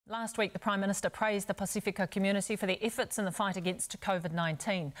Last week, the Prime Minister praised the Pasifika community for their efforts in the fight against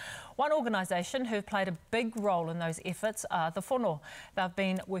COVID-19. One organisation who have played a big role in those efforts are the Fono. They've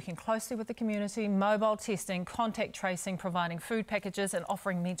been working closely with the community, mobile testing, contact tracing, providing food packages and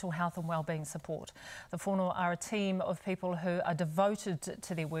offering mental health and wellbeing support. The Fono are a team of people who are devoted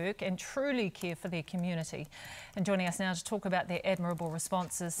to their work and truly care for their community. And joining us now to talk about their admirable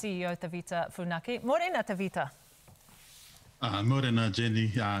responses, CEO Tevita Funaki. Morena, Tevita. Morena,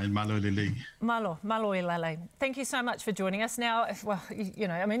 Jenny, and malo lele. Malo lele. Thank you so much for joining us. Now, well, you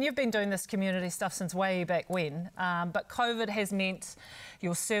know, I mean, you've been doing this community stuff since way back when, but COVID has meant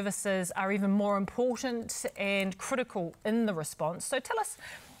your services are even more important and critical in the response. So tell us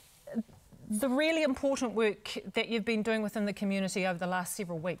the really important work that you've been doing within the community over the last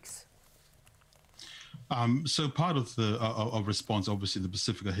several weeks. So part of the response, obviously, the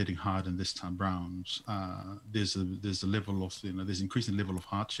Pacific are hitting hard in this time round. There's a level of, there's increasing level of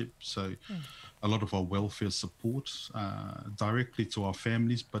hardship. So a lot of our welfare support directly to our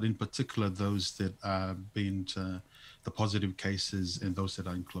families, but in particular those that are being the positive cases and those that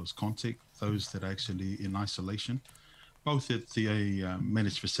are in close contact, those that are actually in isolation, both at the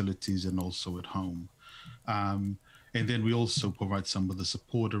managed facilities and also at home. And then we also provide some of the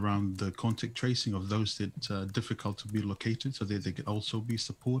support around the contact tracing of those that are difficult to be located, so that they can also be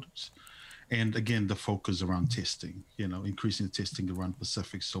supported. And again, the focus around testing, increasing the testing around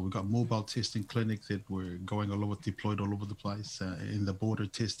Pacific. So we've got mobile testing clinics that we're going all over, deployed all over the place, in the border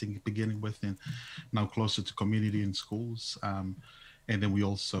testing beginning with, and now closer to community and schools. And then we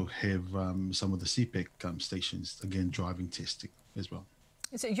also have some of the CPEC stations, again, driving testing as well.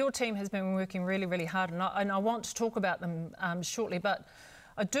 So your team has been working really, really hard, and I want to talk about them shortly, but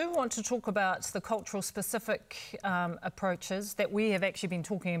I do want to talk about the cultural specific approaches that we have actually been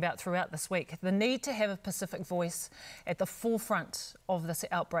talking about throughout this week. The need to have a Pacific voice at the forefront of this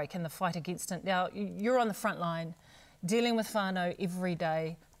outbreak and the fight against it. Now, you're on the front line, dealing with whānau every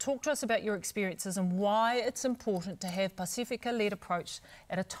day. Talk to us about your experiences and why it's important to have Pasifika-led approach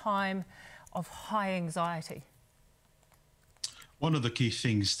at a time of high anxiety. One of the key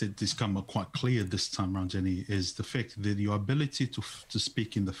things that has come quite clear this time around, Jenny, is the fact that your ability to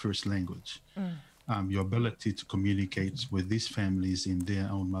speak in the first language, your ability to communicate with these families in their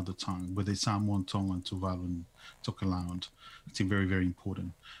own mother tongue, whether it's Samoan, Tongan, Tuvalu, Tokelauan, it's very, very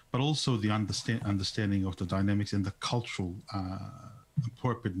important. But also the understanding of the dynamics and the cultural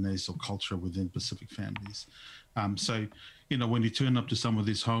appropriateness or culture within Pacific families. So, when you turn up to some of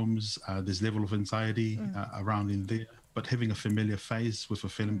these homes, there's level of anxiety around in there. But having a familiar face with a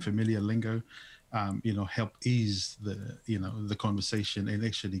familiar lingo, help ease the conversation and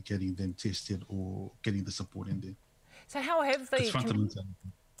actually getting them tested or getting the support in there. So how have the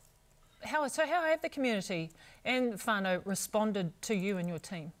community and whānau responded to you and your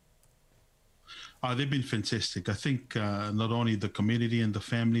team? They've been fantastic. I think not only the community and the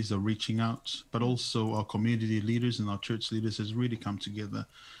families are reaching out, but also our community leaders and our church leaders has really come together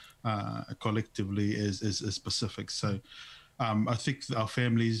collectively as Pacific. So I think our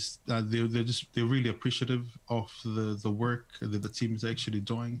families, they're really appreciative of the work that the team is actually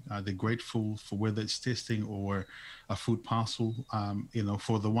doing. They're grateful for whether it's testing or a food parcel.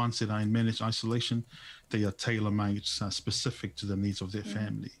 For the ones that are in managed isolation, they are tailor-made specific to the needs of their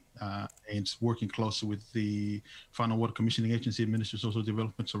family. And working closely with the Final Water Commissioning Agency administers also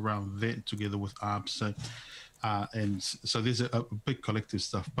developments around that together with ARBS. And so there's a big collective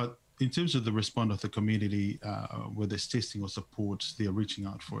stuff. But in terms of the response of the community, whether it's testing or support, they're reaching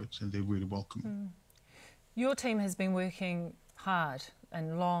out for it and they're really welcome. Your team has been working hard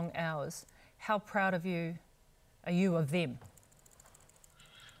and long hours. How proud of you are you of them?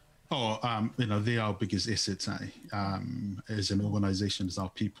 They're our biggest assets, as an organisation, as our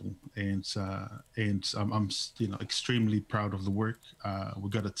people, and I'm extremely proud of the work.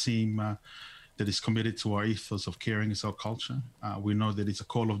 We've got a team that is committed to our ethos of caring as our culture. We know that it's a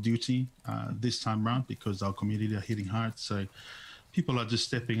call of duty this time round because our community are hitting hard. So people are just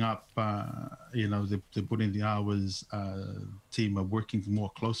stepping up. They put in the hours. Team are working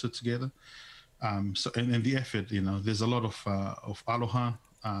more closer together. And the effort, there's a lot of aloha.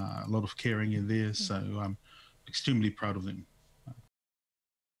 A lot of caring in there, so I'm extremely proud of them.